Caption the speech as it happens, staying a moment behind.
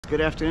good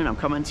afternoon. I'm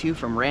coming to you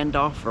from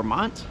Randolph,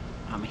 Vermont.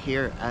 I'm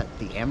here at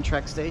the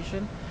Amtrak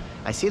station.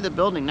 I see the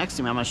building next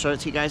to me. I'm going to show it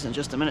to you guys in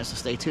just a minute, so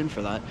stay tuned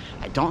for that.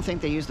 I don't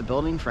think they use the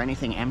building for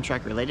anything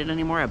Amtrak related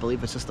anymore. I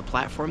believe it's just the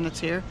platform that's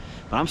here.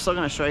 But I'm still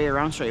going to show you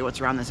around, show you what's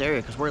around this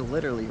area, because we're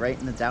literally right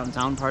in the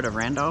downtown part of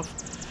Randolph.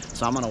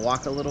 So I'm going to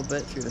walk a little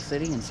bit through the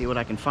city and see what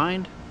I can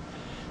find.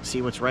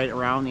 See what's right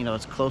around, you know,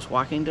 it's close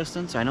walking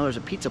distance. I know there's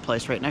a pizza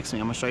place right next to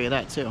me. I'm going to show you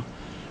that too.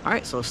 All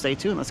right, so stay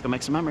tuned. Let's go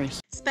make some memories.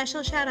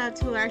 Special shout out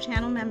to our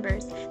channel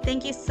members.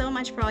 Thank you so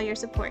much for all your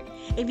support.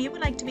 If you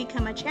would like to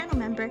become a channel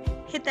member,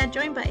 hit that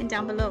join button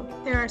down below.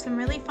 There are some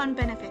really fun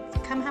benefits.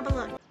 Come have a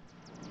look.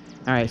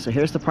 All right, so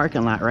here's the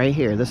parking lot right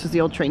here. This is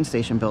the old train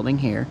station building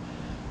here.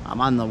 I'm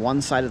on the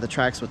one side of the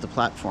tracks with the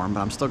platform,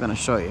 but I'm still going to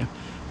show you.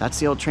 That's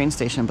the old train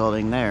station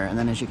building there. And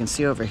then as you can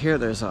see over here,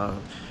 there's a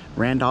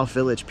Randolph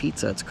Village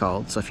Pizza, it's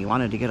called. So if you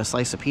wanted to get a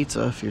slice of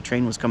pizza, if your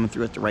train was coming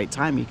through at the right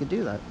time, you could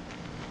do that.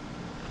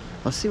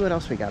 Let's see what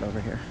else we got over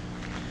here.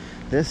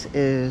 This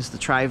is the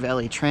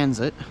Tri-Valley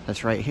Transit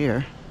that's right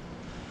here,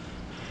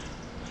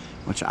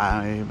 which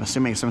I'm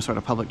assuming is some sort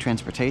of public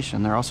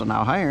transportation. They're also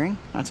now hiring.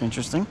 That's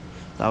interesting.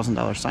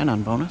 $1,000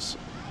 sign-on bonus.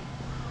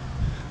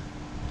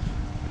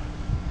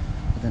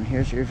 And then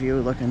here's your view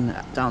looking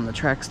down the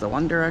tracks the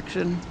one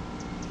direction.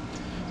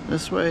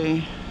 This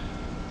way.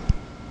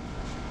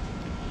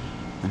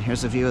 And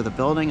here's a view of the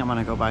building. I'm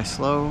gonna go by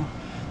slow.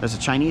 There's a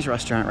Chinese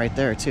restaurant right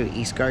there too,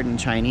 East Garden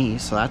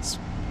Chinese, so that's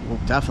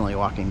definitely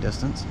walking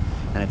distance.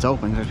 And it's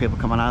open. There's people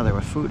coming out of there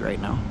with food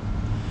right now.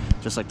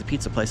 Just like the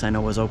pizza place I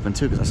know was open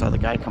too, because I saw the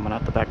guy coming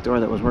out the back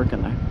door that was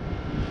working there.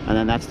 And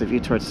then that's the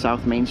view towards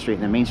South Main Street,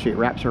 and then Main Street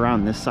wraps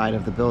around this side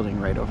of the building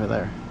right over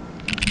there.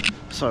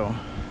 So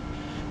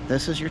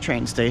this is your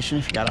train station.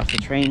 If you got off the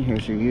train,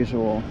 here's your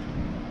usual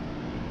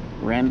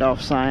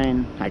Randolph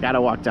sign. I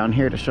gotta walk down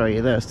here to show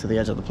you this, to the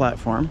edge of the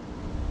platform.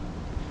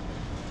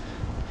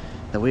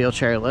 The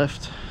wheelchair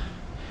lift.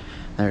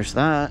 There's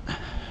that.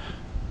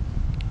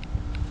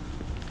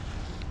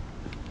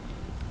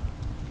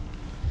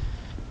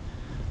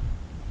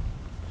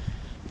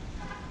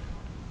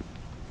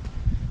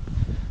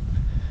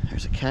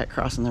 There's a cat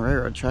crossing the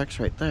railroad tracks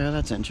right there.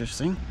 That's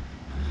interesting.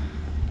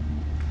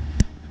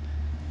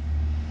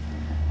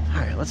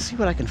 Alright, let's see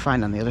what I can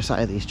find on the other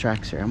side of these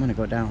tracks here. I'm gonna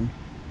go down.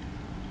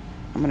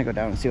 I'm gonna go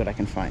down and see what I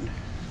can find.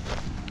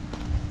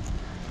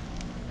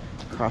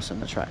 Crossing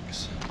the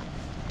tracks.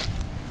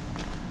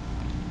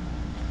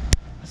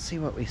 Let's see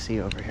what we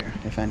see over here,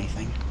 if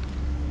anything.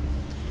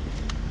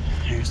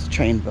 Here's the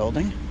train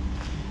building,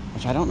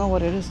 which I don't know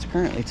what it is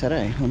currently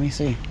today. Let me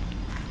see.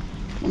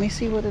 Let me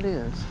see what it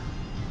is.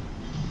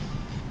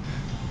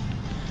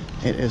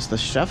 It is the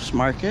Chef's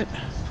Market,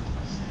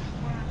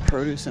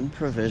 Produce and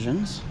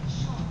Provisions.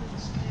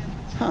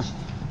 Huh.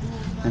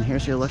 And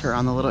here's your look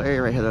around the little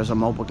area right here. There's a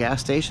mobile gas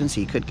station,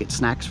 so you could get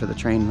snacks for the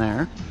train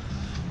there.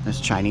 There's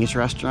a Chinese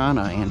restaurant,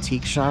 an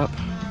antique shop.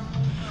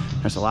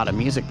 There's a lot of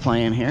music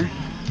playing here.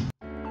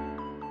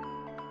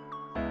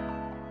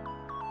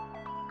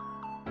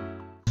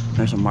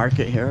 There's a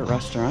market here, a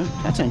restaurant.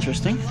 That's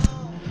interesting.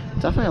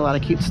 Definitely a lot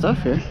of cute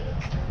stuff here.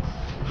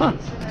 Huh.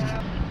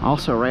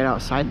 Also right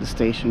outside the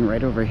station,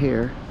 right over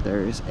here,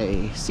 there's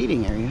a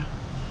seating area.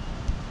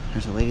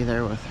 There's a lady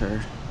there with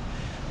her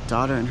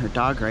daughter and her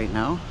dog right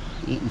now,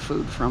 eating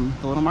food from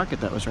the little market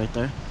that was right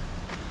there.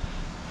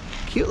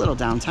 Cute little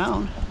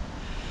downtown.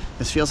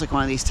 This feels like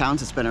one of these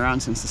towns that's been around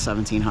since the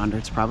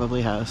 1700s.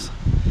 Probably has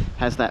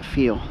that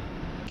feel.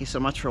 Thank you so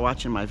much for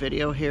watching my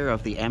video here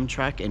of the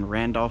Amtrak in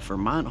Randolph,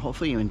 Vermont.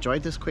 Hopefully you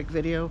enjoyed this quick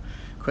video.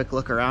 Quick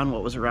look around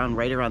what was around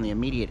right around the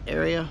immediate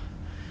area.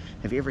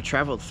 Have you ever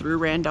traveled through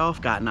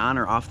Randolph, gotten on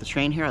or off the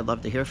train here? I'd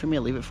love to hear from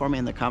you. Leave it for me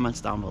in the comments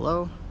down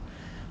below.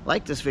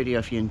 Like this video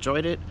if you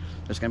enjoyed it.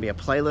 There's going to be a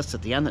playlist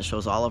at the end that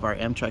shows all of our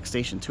Amtrak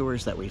station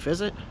tours that we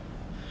visit.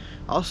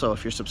 Also,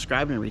 if you're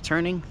subscribed and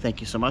returning,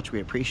 thank you so much. We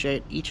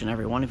appreciate each and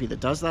every one of you that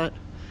does that.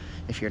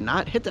 If you're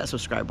not, hit that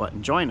subscribe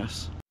button. Join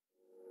us.